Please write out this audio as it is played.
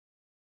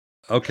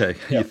Okay.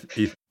 Yep.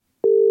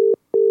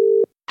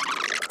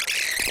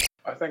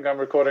 I think I'm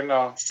recording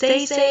now.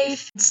 Stay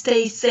safe,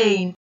 stay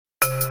sane.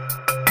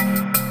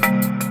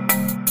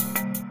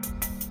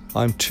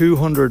 I'm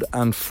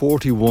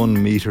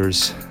 241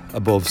 metres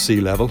above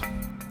sea level,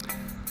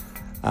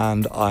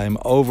 and I'm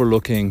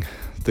overlooking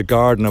the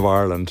Garden of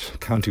Ireland,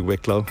 County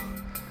Wicklow.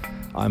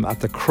 I'm at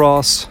the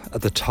cross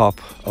at the top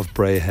of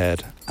Bray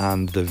Head,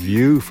 and the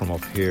view from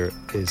up here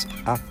is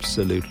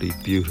absolutely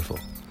beautiful.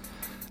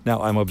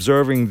 Now, I'm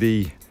observing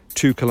the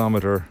 2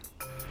 kilometre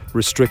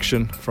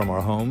restriction from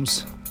our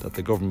homes that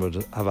the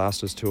government have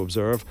asked us to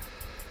observe,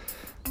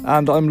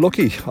 and I'm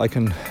lucky I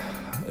can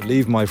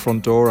leave my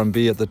front door and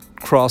be at the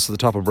cross at the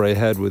top of Bray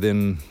Head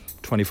within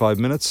 25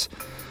 minutes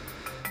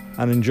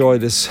and enjoy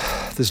this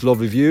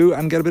lovely view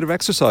and get a bit of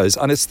exercise.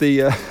 And it's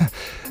the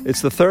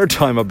third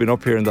time I've been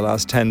up here in the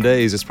last 10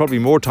 days. It's probably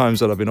more times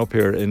that I've been up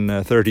here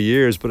in 30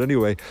 years. But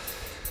anyway,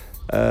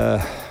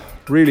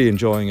 really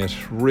enjoying it.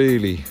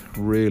 Really,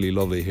 really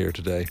lovely here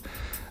today.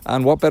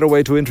 And what better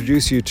way to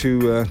introduce you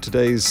to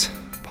today's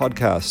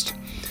podcast?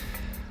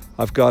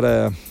 I've got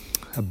a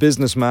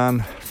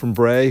businessman from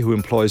Bray who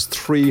employs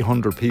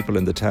 300 people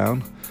in the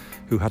town,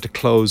 who had to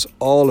close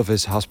all of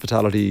his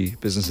hospitality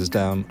businesses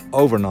down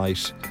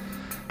overnight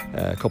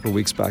a couple of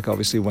weeks back,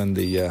 obviously, when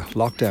the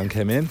lockdown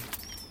came in.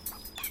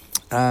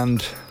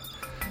 And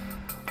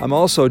I'm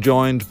also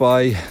joined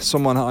by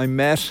someone I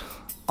met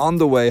on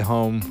the way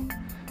home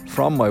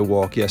from my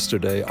walk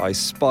yesterday. I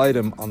spied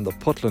him on the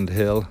Putland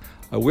Hill.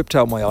 I whipped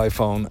out my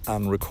iPhone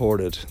and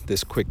recorded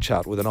this quick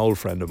chat with an old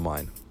friend of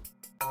mine.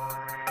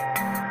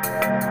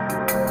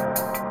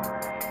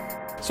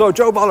 So,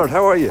 Joe Bollard,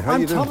 how are you? How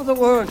I'm you doing? top of the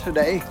world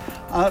today,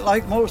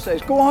 like most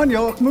days. Go on,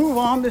 York, move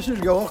on. This is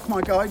York, my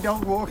guide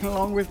dog, walking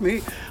along with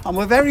me. And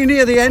we're very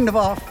near the end of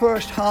our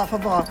first half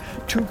of our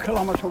 2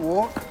 kilometre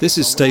walk. This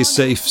is Stay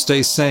Safe,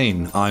 Stay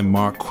Sane. I'm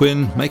Mark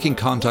Quinn, making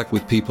contact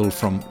with people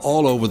from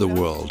all over the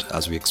world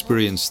as we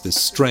experience this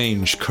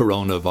strange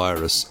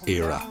coronavirus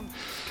era.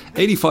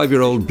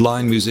 85-year-old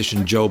blind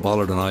musician Joe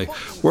Bollard and I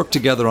worked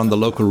together on the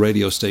local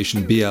radio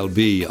station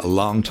BLB a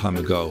long time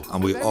ago,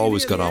 and we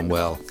always got on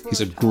well. He's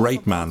a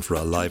great man for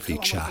a lively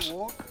chat.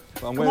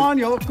 Come on,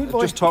 York, good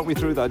boy. Just talk me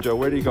through that, Joe.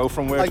 Where do you go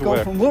from where I to go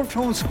where? from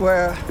Wolfstone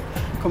Square,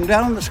 come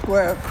down the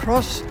square,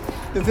 cross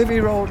the Vivy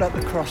Road at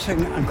the crossing,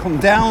 and come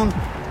down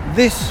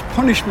this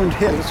punishment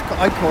hill, it's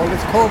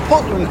called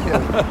Putland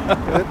Hill.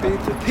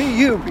 The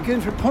PU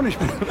begins with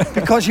punishment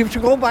because you have to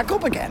go back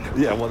up again.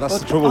 Yeah, well, that's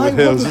the trouble with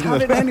hills, isn't it? I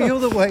wouldn't have it any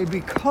other way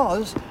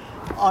because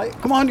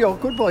come on, York,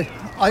 good boy.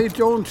 I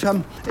don't,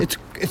 it's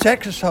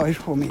exercise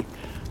for me.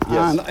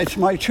 Yes. And it's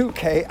my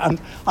 2K,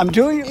 and I'm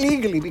doing it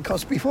legally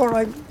because before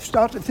I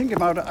started thinking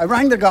about it, I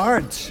rang the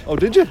guards. Oh,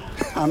 did you?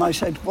 And I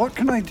said, what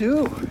can I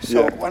do?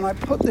 So when I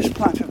put this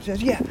plant up, I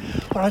said,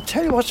 but I'll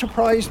tell you what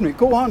surprised me.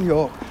 Go on,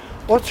 York.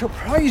 What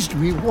surprised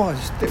me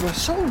was they were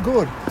so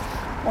good.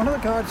 One of the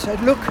guards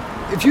said, look,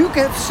 if you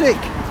get sick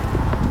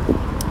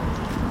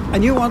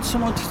and you want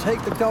someone to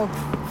take the dog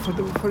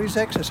for his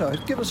exercise,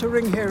 give us a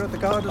ring here at the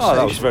Garda station. Oh,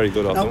 that was very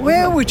good of them. Now,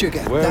 where would you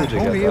get that? Would you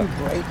Only get in that?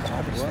 Bray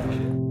Garda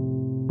station.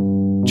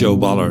 Joe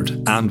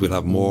Bollard, and we'll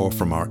have more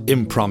from our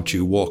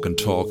impromptu walk and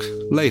talk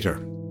later.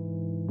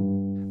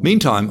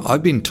 Meantime,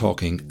 I've been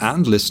talking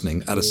and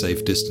listening at a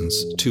safe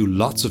distance to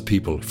lots of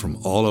people from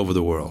all over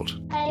the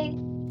world. Hey.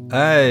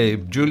 Hey,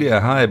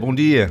 Julia, hi, bon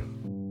dia.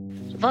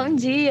 Bon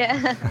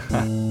dia.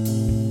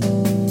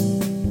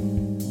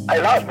 I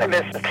lost my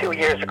missus 2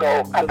 years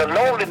ago, and the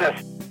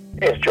loneliness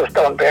is just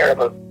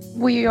unbearable.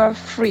 We are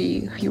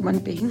free human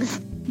beings,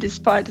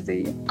 despite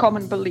the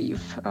common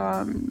belief.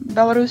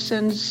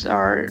 Belarusians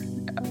are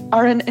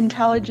an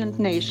intelligent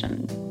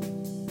nation.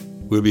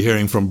 We'll be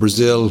hearing from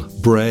Brazil,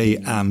 Bray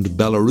and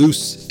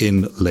Belarus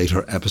in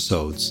later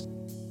episodes.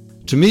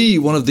 To me,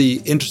 one of the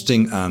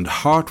interesting and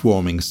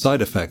heartwarming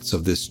side effects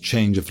of this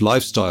change of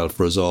lifestyle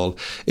for us all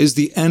is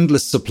the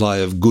endless supply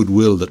of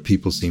goodwill that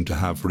people seem to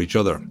have for each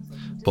other.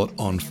 But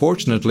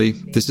unfortunately,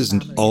 this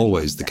isn't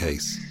always the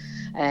case.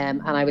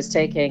 And I was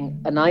taking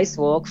a nice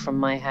walk from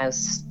my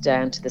house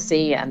down to the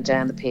sea and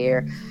down the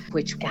pier,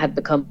 which had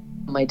become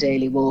my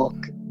daily walk.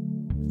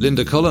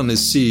 Linda Cullen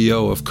is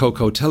CEO of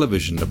Coco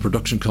Television, a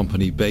production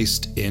company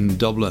based in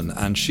Dublin,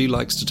 and she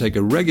likes to take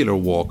a regular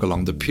walk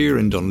along the pier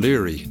in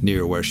Dunleary,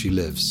 near where she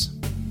lives.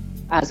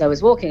 As I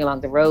was walking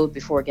along the road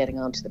before getting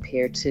onto the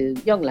pier, two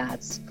young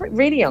lads,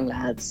 really young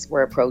lads,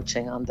 were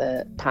approaching on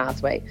the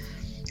pathway.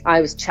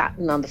 I was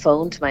chatting on the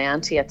phone to my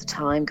auntie at the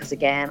time because,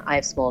 again, I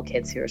have small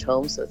kids here at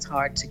home, so it's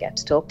hard to get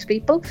to talk to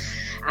people.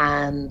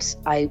 And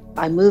I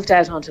moved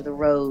out onto the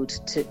road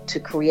to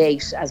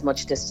create as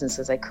much distance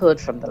as I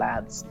could from the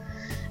lads.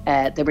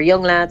 They were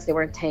young lads, they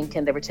weren't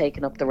thinking, they were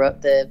taking up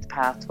the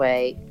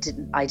pathway.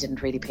 I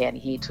didn't really pay any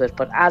heed to it,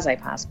 but as I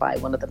passed by,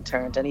 one of them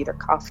turned and either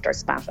coughed or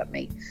spat at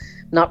me.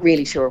 Not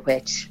really sure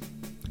which.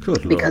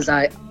 Good because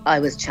Lord. I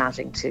was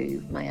chatting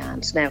to my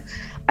aunt. Now,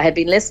 I had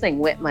been listening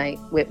with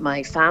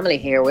my family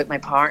here, with my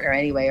partner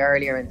anyway,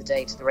 earlier in the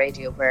day to the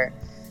radio where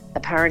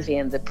apparently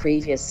in the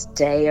previous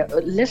day,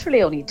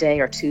 literally only day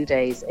or 2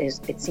 days,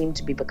 it seemed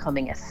to be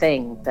becoming a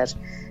thing that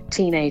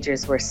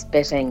teenagers were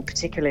spitting,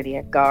 particularly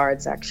at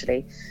guards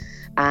actually,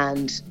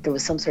 and there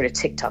was some sort of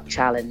TikTok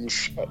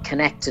challenge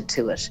connected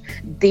to it.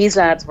 These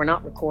lads were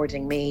not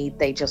recording me,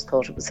 they just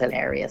thought it was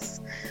hilarious.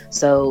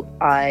 So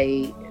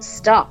I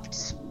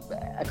stopped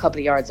a couple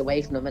of yards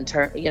away from them and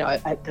turned,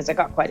 because I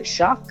got quite a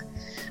shock.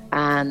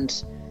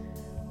 And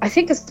I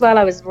think as well,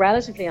 I was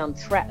relatively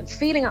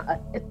feeling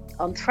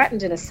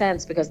unthreatened in a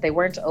sense, because they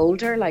weren't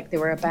older. Like they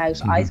were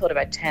about, I thought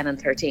about 10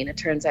 and 13. It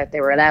turns out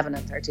they were 11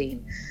 and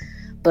 13.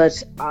 But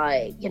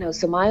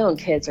so my own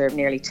kids are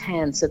nearly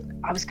 10. So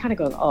I was kind of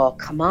going, oh,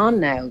 come on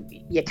now.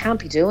 You can't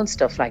be doing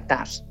stuff like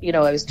that.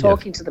 I was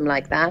talking to them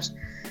like that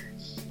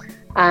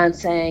and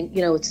saying,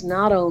 it's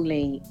not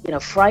only,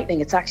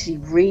 frightening, it's actually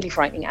really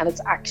frightening, and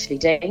it's actually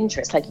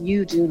dangerous. Like,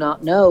 you do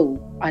not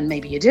know, and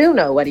maybe you do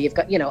know whether you've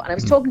got, and I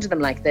was talking to them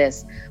like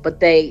this, but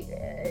they,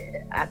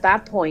 at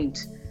that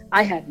point,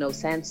 I had no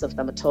sense of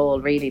them at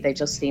all, really. They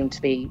just seemed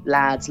to be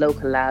lads,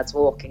 local lads,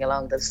 walking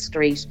along the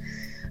street.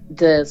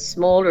 The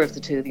smaller of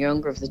the two, the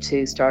younger of the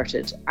two,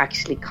 started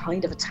actually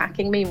kind of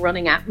attacking me,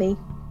 running at me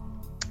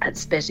and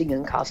spitting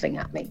and coughing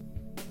at me.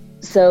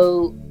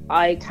 So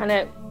I kind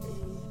of,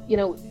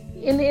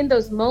 in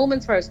those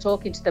moments where I was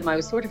talking to them, I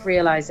was sort of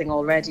realising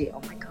already,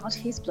 oh my God,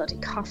 he's bloody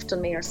coughed on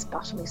me or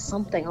spat on me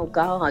something, oh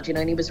God,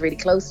 and he was really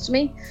close to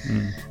me.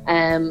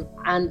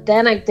 And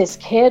then this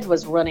kid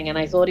was running, and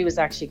I thought he was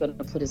actually going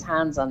to put his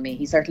hands on me.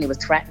 He certainly was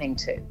threatening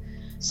to.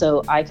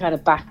 So I kind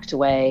of backed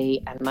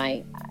away, and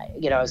I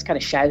was kind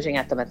of shouting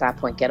at them at that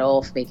point, get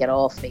off me,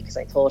 because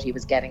I thought he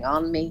was getting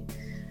on me.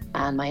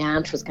 And my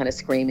aunt was kind of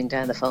screaming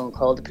down the phone,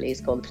 call the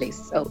police.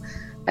 So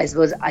I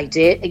suppose I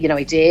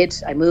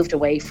did, I moved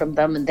away from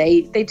them, and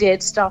they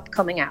did stop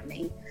coming at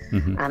me.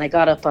 And I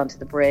got up onto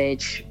the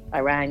bridge, I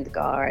rang the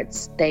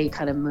guards, they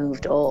kind of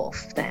moved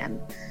off then.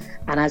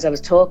 And as I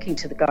was talking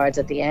to the guards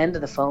at the end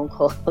of the phone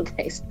call,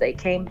 they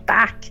came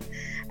back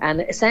and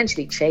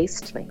essentially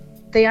chased me.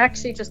 They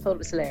actually just thought it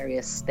was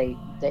hilarious.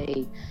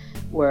 They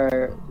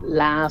were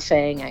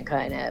laughing and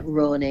kind of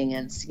running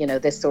and,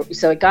 this sort.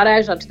 So I got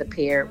out onto the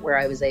pier where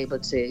I was able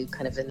to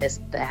kind of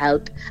enlist the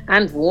help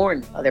and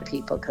warn other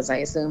people, because I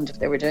assumed if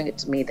they were doing it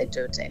to me, they'd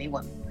do it to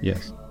anyone.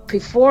 Yes.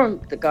 Before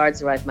the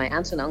guards arrived, my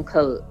aunt and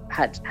uncle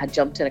had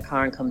jumped in a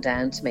car and come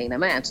down to me. Now,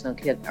 my aunt and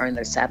uncle are in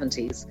their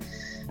 70s,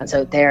 and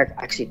so they're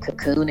actually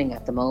cocooning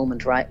at the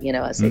moment, right?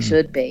 As they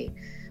should be.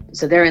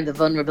 So they're in the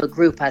vulnerable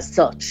group as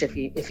such,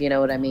 if you know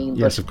what I mean.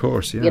 Yes, but, of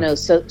course, yeah.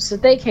 So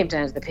they came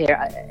down to the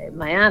pier.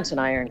 My aunt and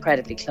I are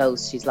incredibly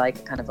close. She's like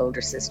a kind of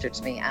older sister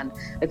to me, and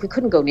we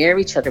couldn't go near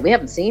each other. We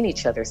haven't seen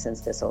each other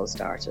since this all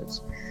started.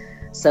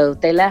 So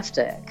they left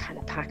a kind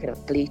of packet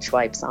of bleach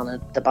wipes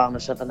on the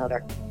bonnet of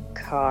another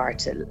car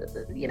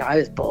I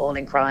was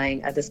bawling,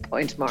 crying at this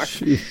point, Mark.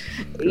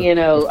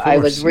 I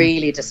was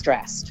really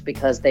distressed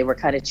because they were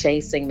kind of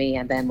chasing me,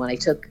 and then when I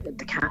took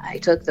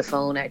the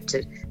phone out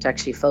to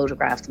actually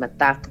photograph them, at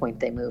that point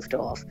they moved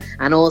off.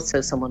 And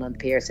also someone on the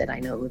pier said, I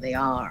know who they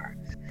are.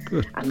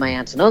 Good. And my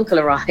aunt and uncle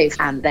arrived,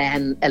 and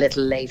then a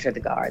little later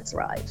the guards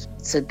arrived.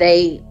 So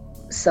they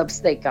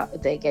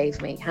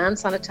gave me hand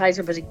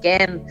sanitizer, but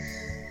again,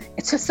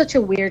 it's just such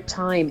a weird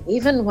time.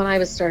 Even when I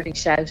was starting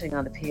shouting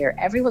on the pier,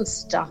 everyone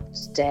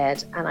stopped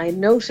dead. And I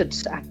noted,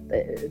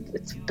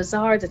 it's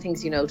bizarre the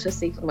things you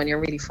notice, even when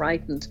you're really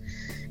frightened.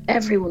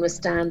 Everyone was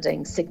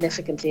standing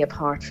significantly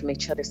apart from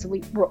each other. So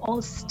we were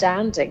all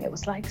standing. It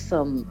was like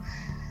some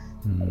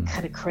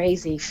kind of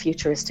crazy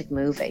futuristic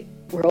movie.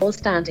 We're all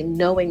standing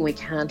knowing we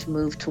can't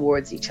move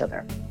towards each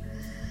other.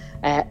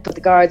 But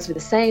the guards were the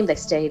same. They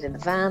stayed in the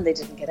van. They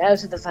didn't get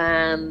out of the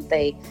van.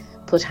 They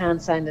put hand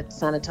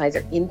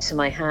sanitizer into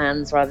my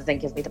hands rather than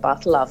give me the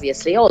bottle,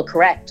 obviously. All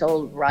correct,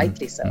 all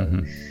rightly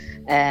so.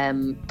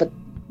 But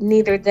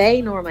neither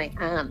they nor my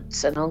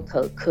aunt and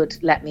uncle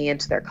could let me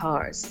into their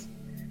cars.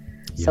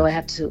 Yeah. So I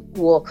had to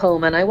walk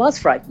home, and I was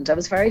frightened. I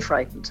was very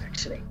frightened,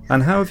 actually.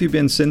 And how have you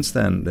been since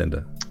then,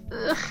 Linda?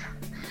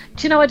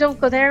 Do you know, I don't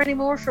go there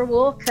anymore for a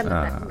walk, and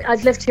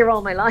I've lived here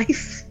all my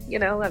life.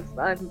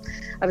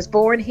 I was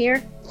born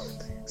here.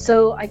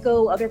 So I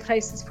go other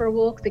places for a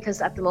walk,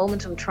 because at the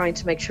moment I'm trying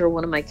to make sure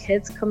one of my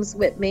kids comes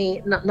with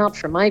me, not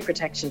for my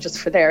protection, just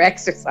for their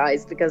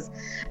exercise, because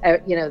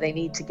they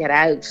need to get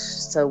out.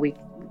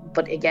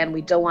 But again,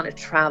 we don't want to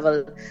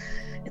travel.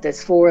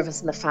 There's 4 of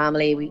us in the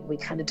family. We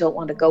kind of don't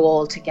want to go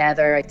all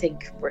together. I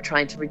think we're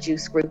trying to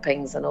reduce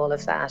groupings and all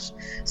of that.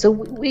 So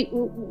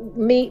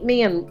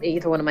me and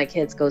either one of my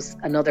kids goes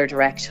another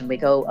direction. We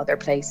go other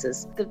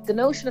places. The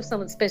notion of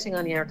someone spitting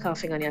on you or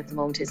coughing on you at the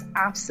moment is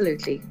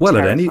absolutely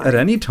terrifying. at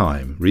any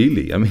time,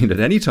 really. I mean, at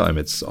any time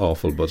it's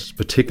awful, but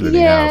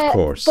particularly now, of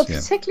course. But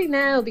particularly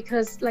now,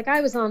 because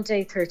I was on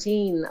day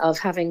 13 of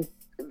having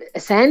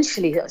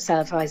essentially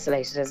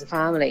self-isolated as a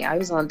family. I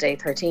was on day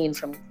 13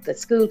 from the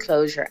school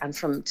closure and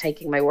from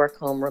taking my work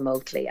home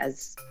remotely,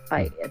 as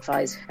I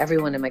advised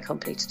everyone in my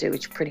company to do,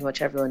 which pretty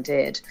much everyone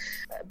did.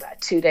 About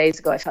 2 days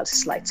ago I felt a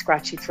slight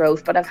scratchy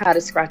throat, but I've had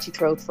a scratchy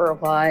throat for a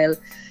while.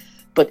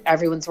 But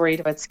everyone's worried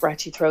about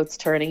scratchy throats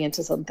turning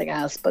into something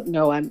else. But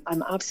no, I'm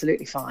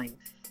absolutely fine.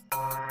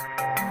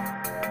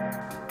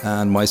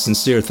 And my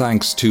sincere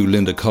thanks to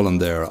Linda Cullen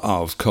there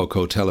of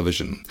Coco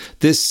Television.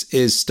 This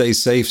is Stay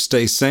Safe,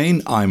 Stay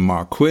Sane. I'm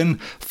Mark Quinn.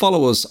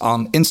 Follow us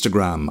on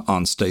Instagram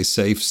on Stay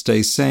Safe,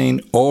 Stay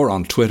Sane, or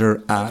on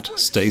Twitter at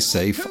Stay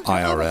Safe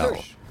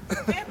IRL.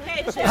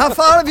 How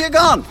far have you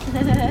gone?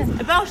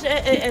 About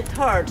a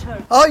third.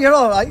 Oh, you're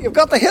all right. You've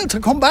got the hill to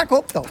come back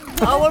up, though.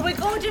 Oh, well, we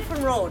go a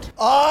different road.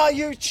 Oh,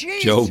 you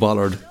cheat. Joe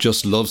Bollard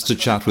just loves to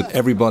chat with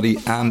everybody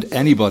and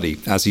anybody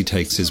as he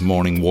takes his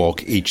morning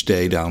walk each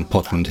day down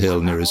Putland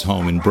Hill near his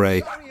home in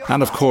Bray,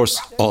 and of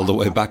course, all the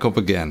way back up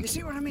again.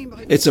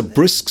 It's a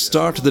brisk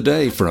start to the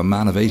day for a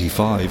man of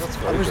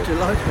 85. I was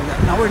delighted with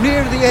that. Now we're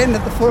near the end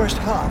of the first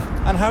half.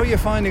 And how are you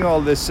finding all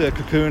this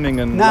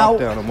cocooning and Now,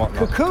 lockdown and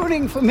whatnot?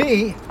 cocooning for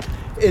me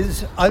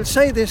is, I'll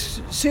say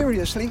this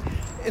seriously,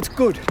 it's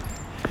good.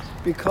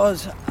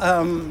 Because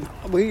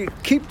we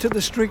keep to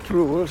the strict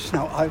rules.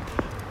 Now, I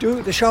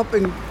do the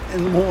shopping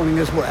in the morning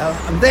as well.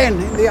 And then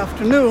in the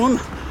afternoon,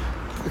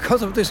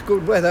 because of this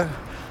good weather,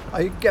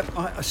 I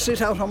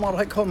sit out on what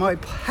I call my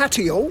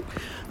patio,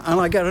 and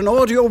I get an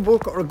audio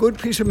book or a good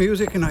piece of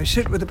music, and I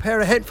sit with a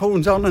pair of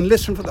headphones on and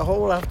listen for the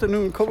whole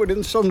afternoon, covered in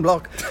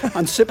sunblock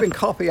and sipping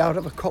coffee out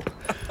of a cup.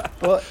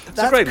 But It's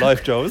a great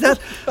life, Joe, isn't it?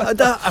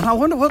 and I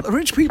wonder what the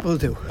rich people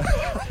do.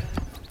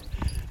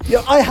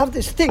 Yeah, I have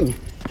this thing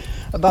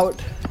about,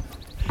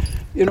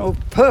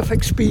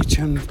 perfect speech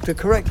and the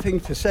correct thing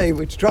to say,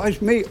 which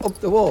drives me up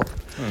the wall.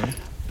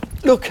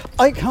 Look,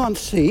 I can't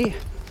see.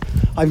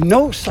 I've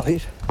no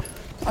sight.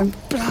 I'm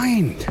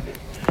blind.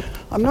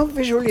 I'm not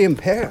visually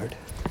impaired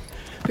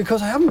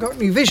because I haven't got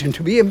any vision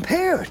to be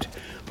impaired.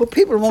 But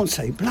people won't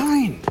say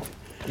blind.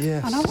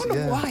 Yes, And I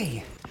wonder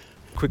why.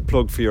 Quick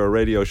plug for your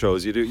radio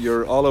shows.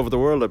 You're all over the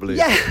world, I believe.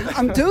 Yeah,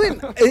 I'm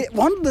doing...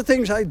 one of the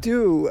things I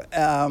do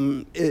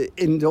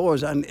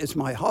indoors, and it's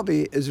my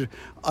hobby, is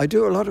I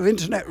do a lot of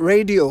internet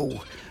radio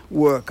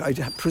work. I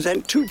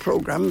present 2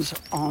 programs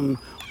on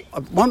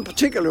one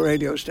particular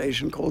radio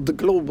station called The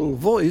Global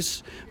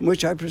Voice, in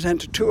which I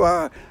present a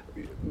 2-hour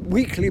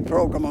weekly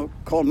program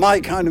called My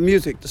Kind of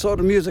Music, the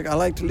sort of music I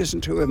like to listen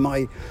to in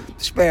my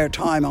spare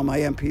time on my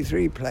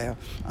MP3 player.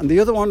 And the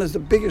other one, is the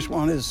biggest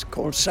one, is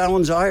called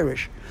Sounds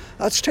Irish.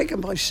 That's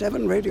taken by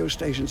 7 radio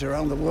stations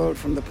around the world,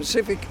 from the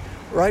Pacific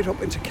right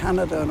up into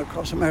Canada and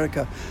across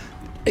America.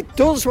 It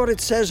does what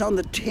it says on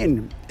the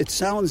tin. It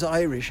sounds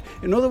Irish.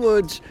 In other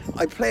words,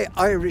 I play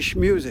Irish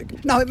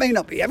music. Now, it may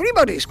not be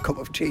everybody's cup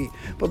of tea,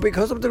 but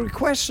because of the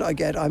requests I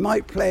get, I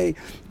might play,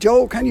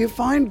 Joe, can you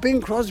find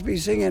Bing Crosby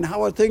singing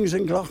How Are Things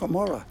in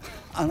Glockamora?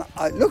 And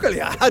luckily,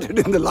 I had it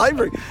in the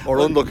library. Or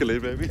unluckily,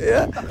 maybe.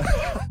 Yeah.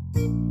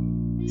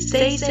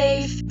 Stay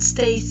safe,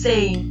 stay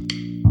sane.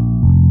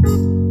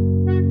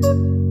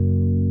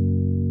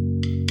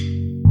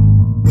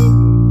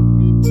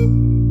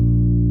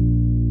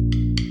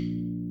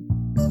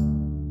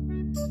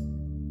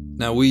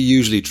 Now, we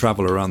usually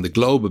travel around the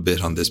globe a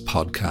bit on this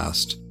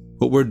podcast,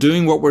 but we're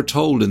doing what we're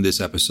told in this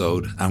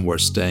episode, and we're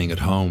staying at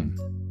home.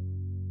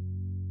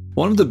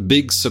 One of the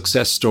big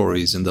success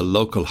stories in the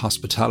local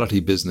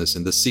hospitality business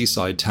in the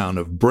seaside town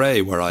of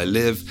Bray, where I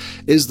live,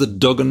 is the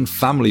Duggan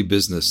family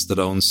business that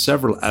owns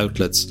several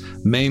outlets,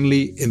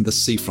 mainly in the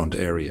seafront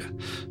area.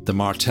 The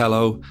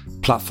Martello,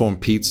 Platform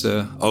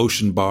Pizza,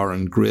 Ocean Bar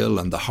and Grill,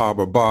 and the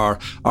Harbour Bar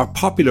are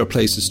popular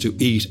places to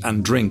eat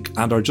and drink,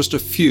 and are just a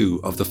few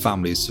of the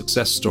family's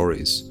success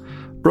stories.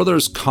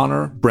 Brothers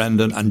Connor,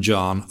 Brendan and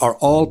John are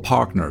all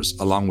partners,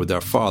 along with their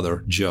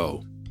father,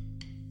 Joe.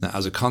 Now,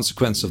 as a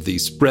consequence of the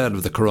spread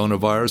of the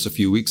coronavirus a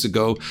few weeks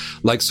ago,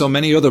 like so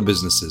many other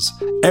businesses,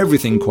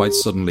 everything quite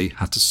suddenly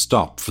had to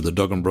stop for the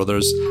Duggan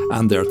brothers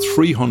and their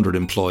 300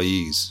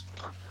 employees.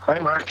 Hi,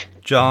 Mark.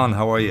 John,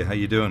 how are you? How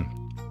you doing?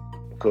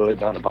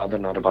 Good, not a bother.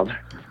 Not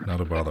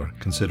a bother,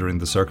 considering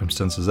the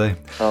circumstances, eh?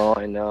 Oh,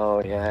 I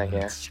know,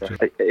 yeah. Sure.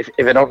 If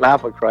I don't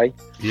laugh, I'll cry.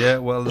 Yeah,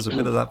 well, there's a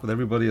bit of that with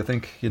everybody, I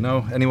think.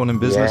 Anyone in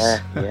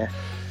business. Yeah.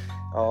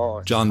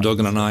 Oh, John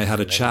Duggan and I had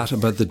a chat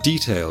about the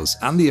details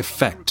and the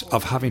effect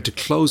of having to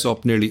close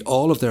up nearly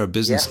all of their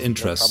business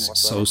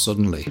interests so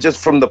suddenly.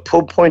 Just from the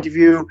pub point of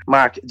view,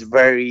 Mark, it's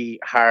very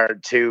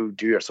hard to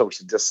do your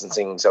social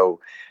distancing. So,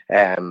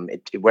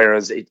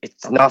 whereas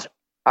it's not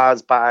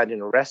as bad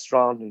in a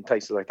restaurant and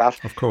places like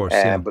that. Of course,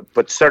 yeah.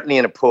 But certainly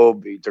in a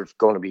pub, there's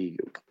going to be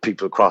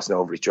people crossing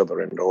over each other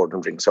and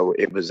ordering drinks. So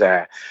it was,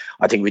 I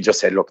think we just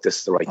said, look, this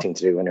is the right thing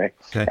to do anyway.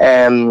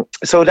 Okay.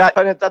 So that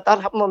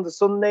happened on the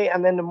Sunday,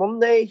 and then the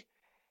Monday,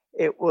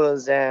 it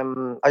was,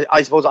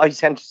 I suppose I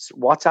sent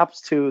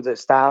WhatsApps to the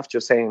staff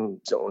just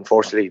saying, so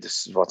unfortunately,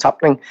 this is what's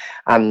happening.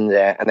 And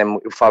then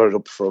we followed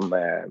up from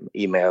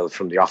email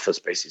from the office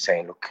basically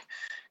saying, look,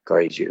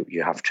 guys,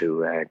 you have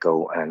to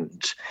go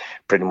and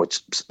pretty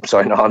much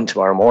sign on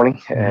tomorrow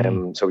morning.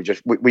 So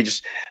we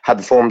just had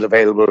the forms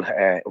available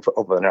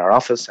up in our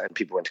office, and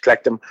people went to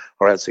collect them,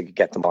 or else they could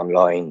get them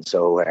online.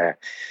 So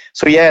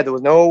yeah, there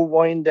was no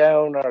wind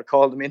down or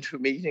call them into a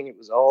meeting. It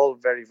was all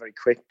very, very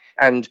quick,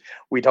 and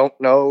we don't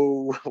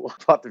know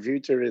what the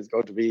future is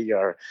going to be.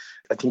 Or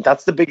I think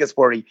that's the biggest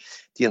worry,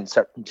 the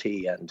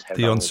uncertainty and how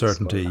the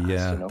uncertainty.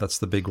 That's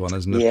the big one,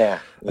 isn't it? Yeah.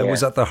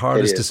 Was that the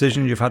hardest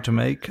decision you've had to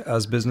make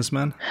as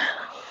businessmen?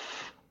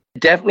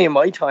 Definitely in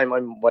my time,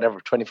 I'm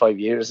 25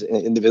 years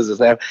in the business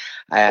now.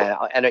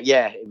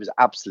 It was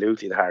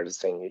absolutely the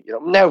hardest thing.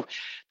 Now,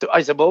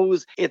 I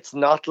suppose it's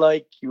not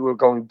like you were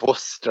going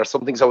bust or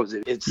something, so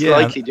it's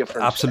slightly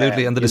different.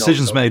 Absolutely, and the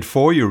decision's made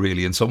for you,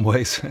 really, in some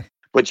ways.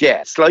 But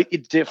yeah, slightly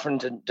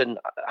different than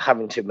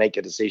having to make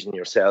a decision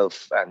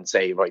yourself and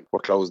say, right, we're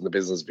closing the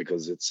business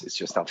because it's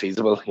just not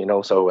feasible,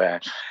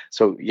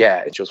 So yeah,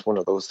 it's just one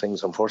of those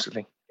things,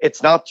 unfortunately.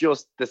 It's not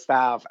just the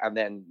staff and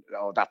then,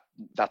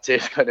 that's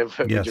it, kind of,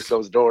 we just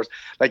close the doors.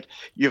 Like,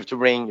 you have to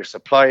ring your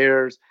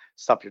suppliers,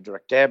 stop your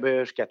direct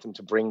debit, get them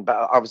to bring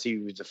back. Obviously,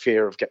 with the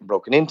fear of getting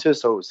broken into,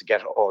 so it's to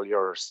get all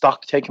your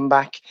stock taken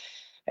back,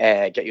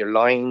 get your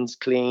lines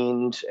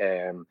cleaned,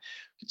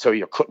 so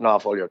you're cutting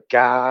off all your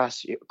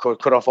gas, you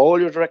cut off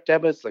all your direct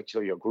debits, like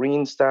so your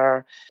Green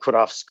Star, cut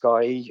off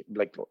Sky.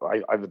 Like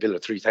I have a bill of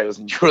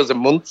 €3,000 a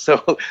month,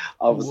 so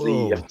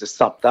obviously you have to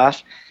stop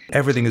that.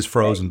 Everything is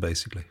frozen,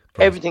 basically.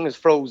 Everything is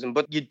frozen,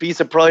 but you'd be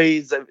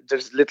surprised.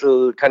 There's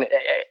little kind of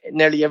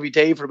nearly every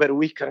day for about a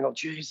week. Kind of go,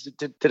 geez,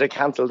 did I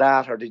cancel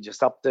that, or did you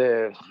stop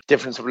the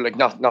difference of like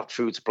not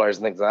food suppliers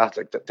and things like that?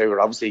 Like that they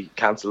were obviously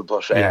cancelled,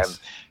 but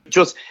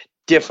just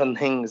different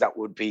things that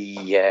would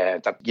be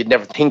that you'd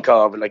never think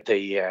of, like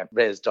the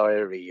Res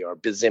Diary or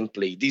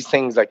Bizimply. These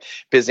things, like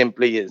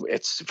Bizimply,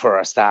 it's for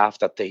our staff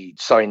that they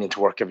sign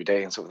into work every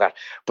day and stuff like that.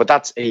 But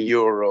that's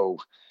 €1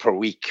 per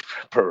week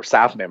per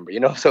staff member,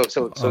 So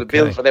the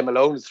bill for them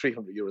alone is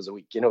 €300 a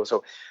week,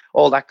 So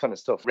all that kind of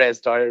stuff. Res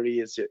Diary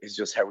is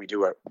just how we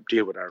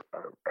deal with our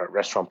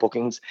restaurant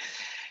bookings.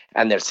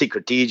 And their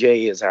secret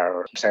DJ is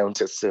our sound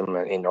system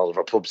in all of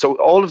our pubs. So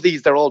all of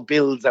these, they're all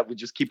bills that would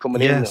just keep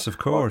coming in. Yes, of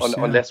course.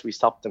 Unless we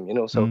stop them,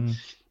 So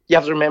you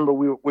have to remember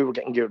we were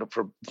getting geared up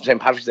for St.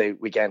 Patrick's Day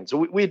weekend.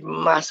 So we had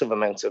massive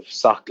amounts of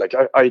stock. Like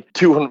I had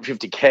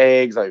 250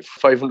 kegs, I have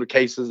 500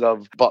 cases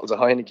of bottles of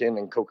Heineken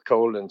and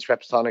Coca-Cola and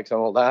Schweppes tonics and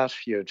all that.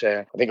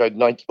 I think I had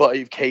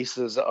 95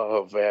 cases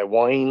of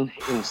wine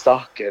in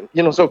stock.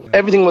 And, so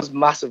everything was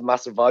massive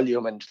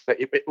volume. And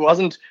it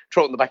wasn't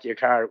thrown in the back of your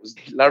car. It was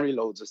lorry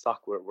loads of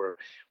stock were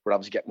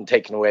obviously getting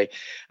taken away.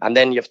 And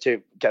then you have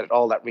to get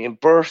all that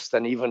reimbursed.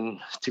 And even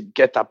to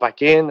get that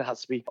back in, it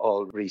has to be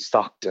all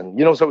restocked. And,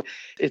 so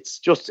it's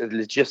just a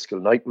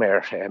logistical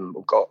nightmare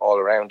all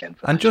around.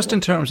 And just in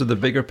terms of the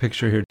bigger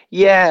picture here.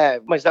 Yeah,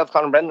 myself,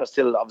 Colin Brennan, are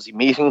still obviously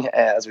meeting,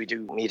 as we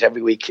do meet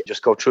every week,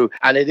 just go through.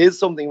 And it is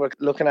something we're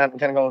looking at and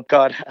kind of going,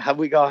 God, have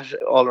we got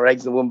all our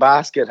eggs in one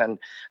basket? And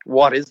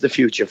what is the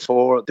future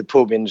for the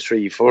pub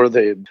industry, for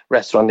the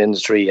restaurant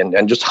industry,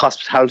 and just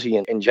hospitality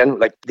in general?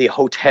 Like the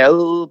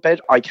hotel bed,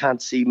 I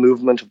can't see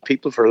movement of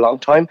people for a long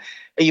time.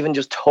 Even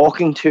just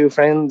talking to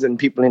friends and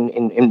people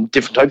in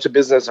different types of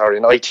business or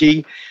in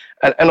IT,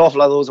 an awful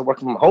lot of those are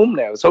working from home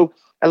now. So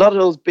a lot of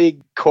those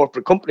big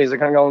corporate companies are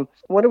kind of going,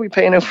 what are we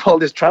paying out for all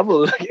this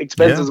travel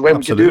expenses when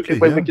we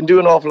can do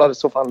an awful lot of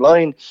stuff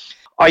online?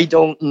 I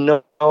don't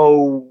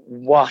know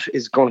what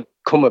is going to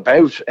come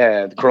about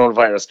the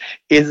coronavirus.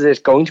 Is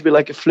it going to be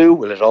like a flu?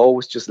 Will it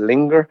always just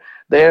linger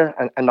there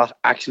and not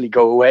actually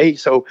go away?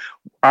 So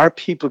are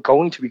people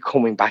going to be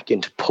coming back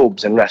into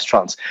pubs and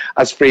restaurants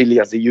as freely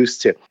as they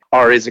used to?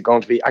 Or is it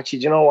going to be, actually,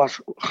 do you know what?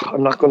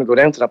 I'm not going to go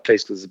down to that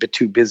place because it's a bit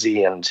too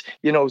busy. And,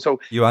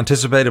 so... You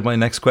anticipated my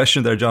next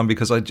question there, John,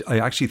 because I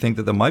actually think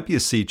that there might be a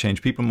sea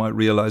change. People might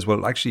realise,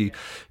 well, actually,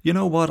 you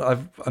know what?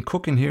 I'm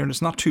cooking here and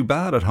it's not too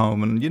bad at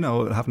home, and,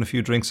 having a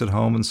few drinks at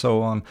home and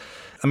so on.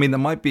 I mean, there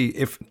might be,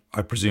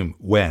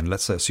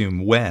 let's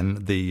assume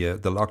when the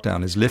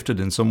lockdown is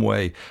lifted in some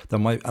way,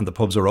 and the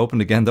pubs are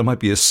open again, there might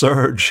be a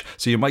surge.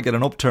 So you might get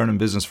an upturn in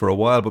business for a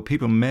while, but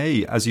people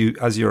may, as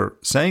you're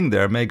saying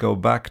there, may go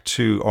back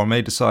to, or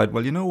may decide,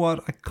 well, you know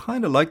what, I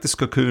kind of like this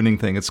cocooning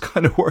thing. It's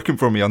kind of working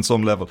for me on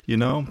some level,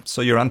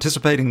 So you're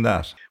anticipating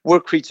that.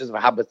 We're creatures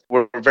of habit.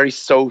 We're very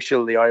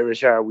social, the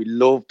Irish are. We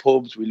love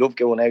pubs. We love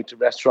going out to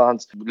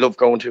restaurants. We love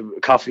going to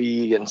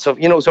coffee and stuff,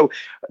 so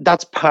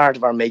that's part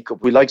of our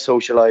makeup. We like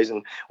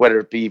socialising, whether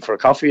it be for a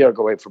coffee or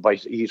go out for a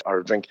bite to eat or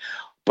a drink.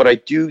 But I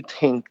do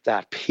think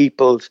that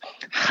people's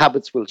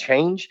habits will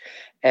change.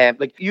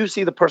 Like you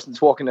see the person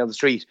that's walking down the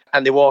street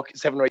and they walk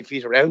 7 or 8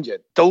 feet around you.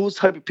 Those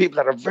type of people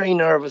that are very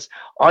nervous,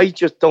 I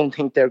just don't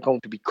think they're going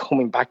to be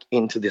coming back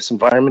into this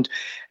environment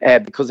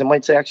because they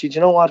might say, actually, do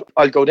you know what?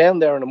 I'll go down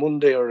there on a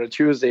Monday or a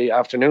Tuesday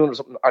afternoon or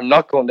something. I'm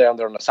not going down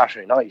there on a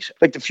Saturday night.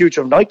 Like the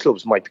future of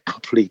nightclubs might be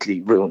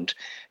completely ruined.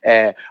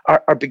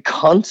 Are big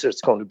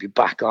concerts going to be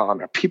back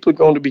on? Are people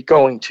going to be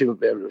going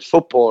to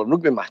football and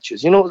rugby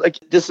matches?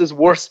 This is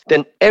worse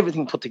than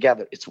everything put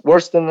together. It's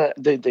worse than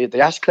the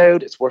ash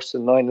cloud. It's worse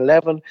than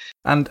 9/11.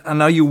 11.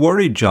 And are you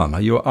worried, John?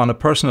 Are you, on a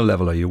personal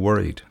level, are you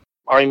worried?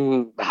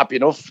 I'm happy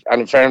enough.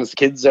 And in fairness, the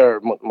kids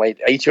are, my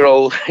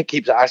 8-year-old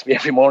keeps asking me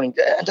every morning,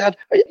 Dad,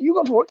 are you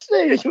going to work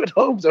today? Are you at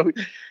home? So,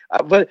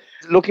 but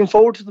looking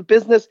forward to the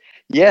business,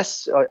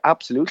 yes,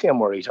 absolutely I'm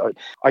worried.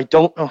 I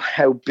don't know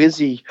how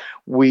busy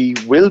we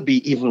will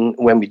be even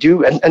when we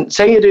do. And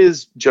say it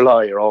is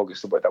July or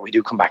August that we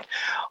do come back.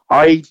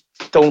 I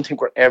don't think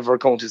we're ever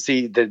going to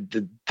see the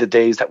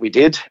days that we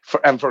did.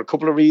 For a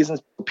couple of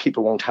reasons.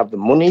 People won't have the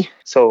money.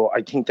 So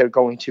I think they're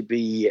going to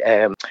be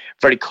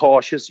very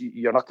cautious.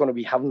 You're not going to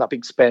be having that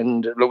big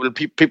spend.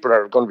 People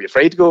are going to be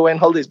afraid to go away on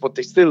holidays, but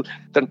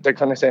they're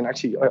kind of saying,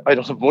 actually, I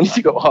don't have money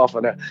to go off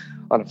on a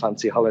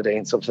fancy holiday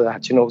and stuff like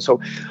that, you know.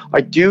 So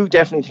I do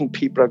definitely think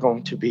people are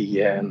going to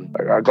be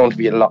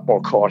a lot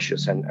more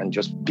cautious and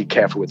just be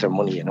careful with their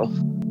money, you know.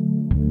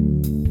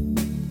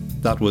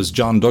 That was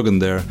John Duggan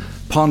there,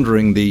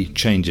 pondering the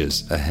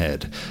changes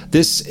ahead.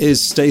 This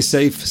is Stay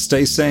Safe,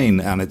 Stay Sane,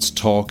 and it's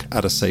talk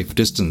at a safe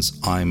distance.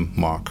 I'm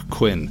Mark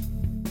Quinn.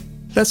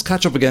 Let's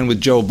catch up again with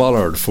Joe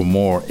Bollard for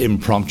more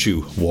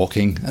impromptu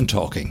walking and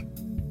talking.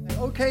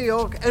 Okay,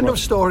 York, end of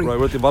story. Right,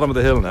 we're at the bottom of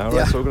the hill now, right?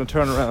 Yeah. So we're going to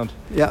turn around.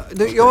 Yeah,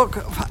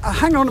 York,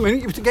 hang on a minute,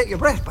 you have to get your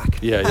breath back.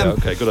 Yeah,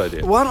 okay, good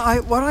idea. What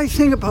I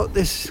think about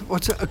this,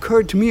 what's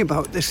occurred to me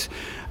about this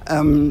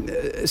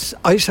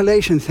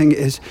isolation thing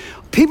is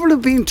people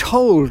have been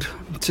told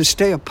to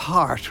stay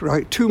apart,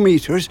 right, 2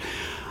 meters.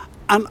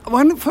 And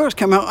when it first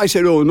came out, I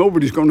said, oh,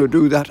 nobody's going to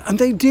do that. And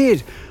they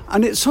did.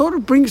 And it sort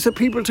of brings the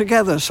people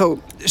together.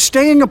 So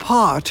staying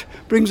apart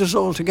brings us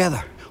all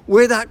together.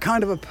 We're that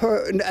kind of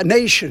a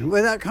nation,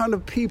 we're that kind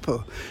of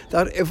people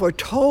that if we're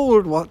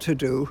told what to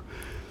do,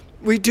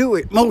 we do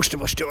it. Most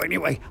of us do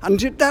anyway. And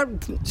that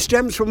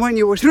stems from when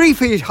you were 3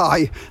 feet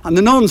high and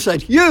the nun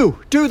said, you,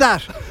 do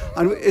that.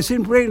 And it's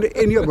ingrained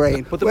in your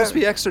brain. But there must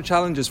be extra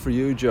challenges for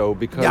you, Joe,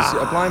 because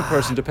a blind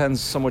person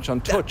depends so much on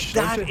touch.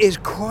 That is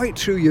quite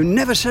true. You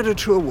never said a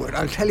true word.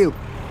 I'll tell you.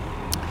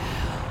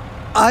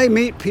 I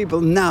meet people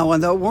now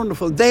and they're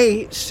wonderful.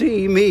 They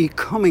see me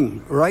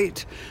coming,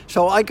 right?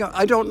 So I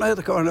don't know,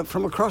 they're going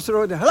from across the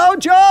road, hello,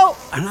 Joe!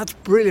 And that's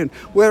brilliant.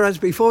 Whereas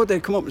before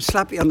they'd come up and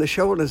slap you on the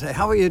shoulder and say,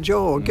 how are you,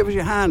 Joe? Or give us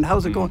your hand,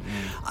 how's it going?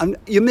 And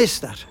you miss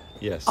that.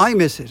 Yes. I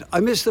miss it.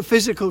 I miss the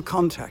physical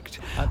contact.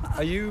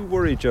 Are you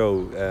worried,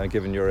 Joe,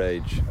 given your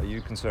age? Are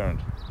you concerned?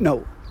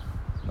 No.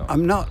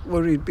 I'm not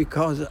worried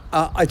because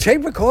I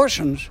take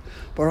precautions,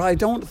 but I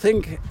don't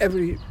think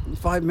every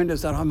 5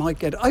 minutes that I might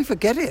get it. I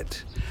forget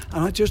it,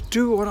 and I just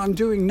do what I'm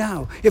doing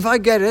now. If I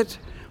get it,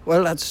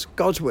 well, that's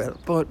God's will.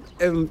 But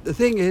the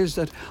thing is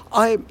that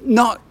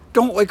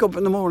don't wake up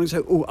in the morning and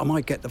say, oh, I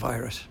might get the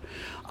virus.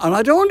 And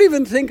I don't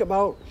even think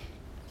about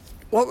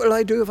what will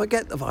I do if I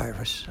get the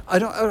virus. I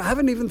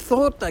haven't even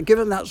thought that,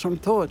 given that some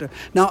thought.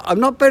 Now, I'm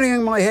not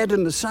burying my head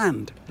in the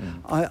sand.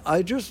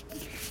 I just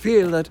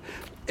feel that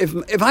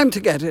if I'm to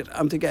get it,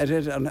 I'm to get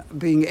it. And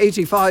being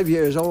 85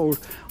 years old,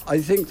 I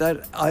think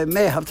that I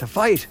may have to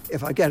fight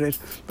if I get it,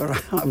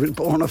 but I was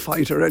born a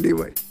fighter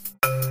anyway.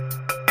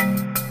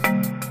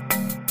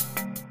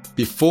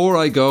 Before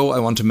I go, I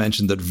want to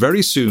mention that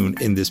very soon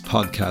in this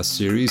podcast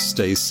series,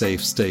 Stay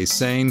Safe, Stay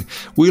Sane,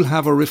 we'll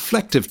have a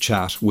reflective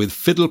chat with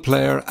fiddle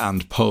player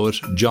and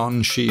poet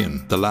John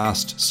Sheehan, the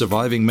last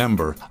surviving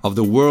member of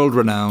the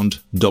world-renowned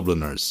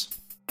Dubliners.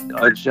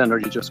 I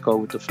generally just go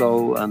with the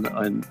flow, and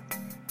I'm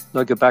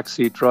like a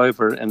backseat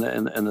driver in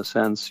a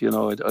sense. You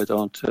know, I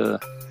don't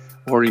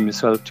worry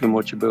myself too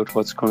much about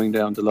what's coming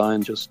down the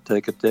line. Just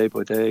take it day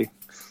by day.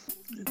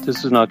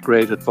 This is not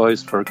great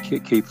advice for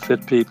keep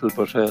fit people,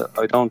 but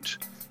I don't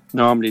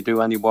normally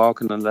do any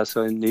walking unless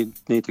I need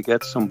to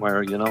get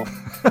somewhere, you know.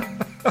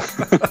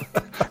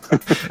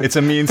 It's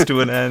a means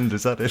to an end,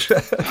 is that it?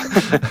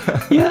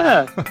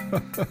 Yeah.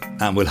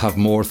 And we'll have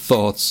more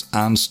thoughts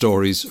and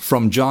stories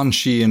from John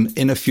Sheehan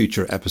in a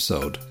future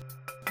episode.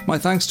 My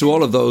thanks to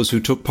all of those who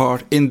took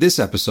part in this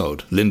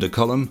episode: Linda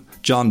Cullen,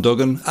 John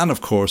Duggan, and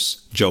of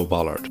course, Joe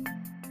Bollard.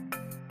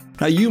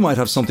 Now, you might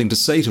have something to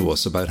say to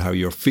us about how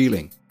you're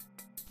feeling.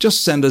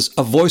 Just send us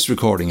a voice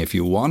recording if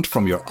you want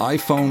from your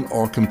iPhone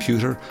or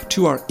computer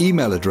to our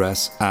email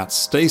address at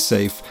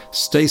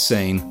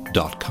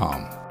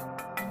staysafestaysane.com.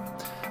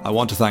 I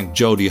want to thank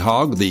Jody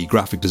Hogg, the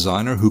graphic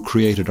designer who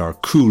created our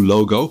cool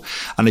logo.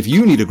 And if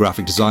you need a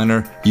graphic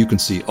designer, you can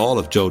see all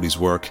of Jody's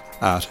work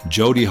at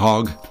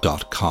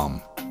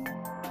jodyhogg.com.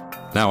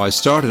 Now, I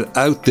started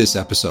out this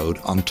episode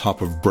on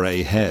top of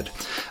Bray Head,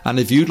 and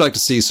if you'd like to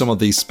see some of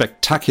the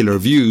spectacular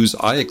views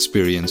I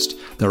experienced,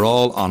 they're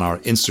all on our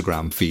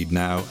Instagram feed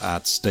now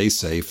at Stay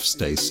Safe,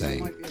 Stay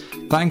Sane.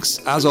 Thanks,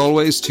 as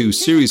always, to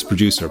series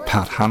producer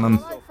Pat Hannon.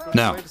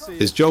 Now,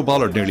 is Joe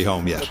Bollard nearly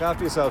home yet? Look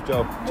after yourself,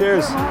 Joe.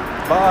 Cheers.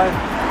 Bye.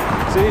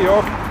 See you,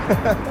 York.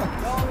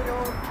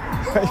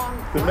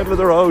 The middle of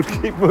the road.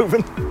 Keep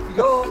moving.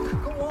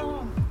 York.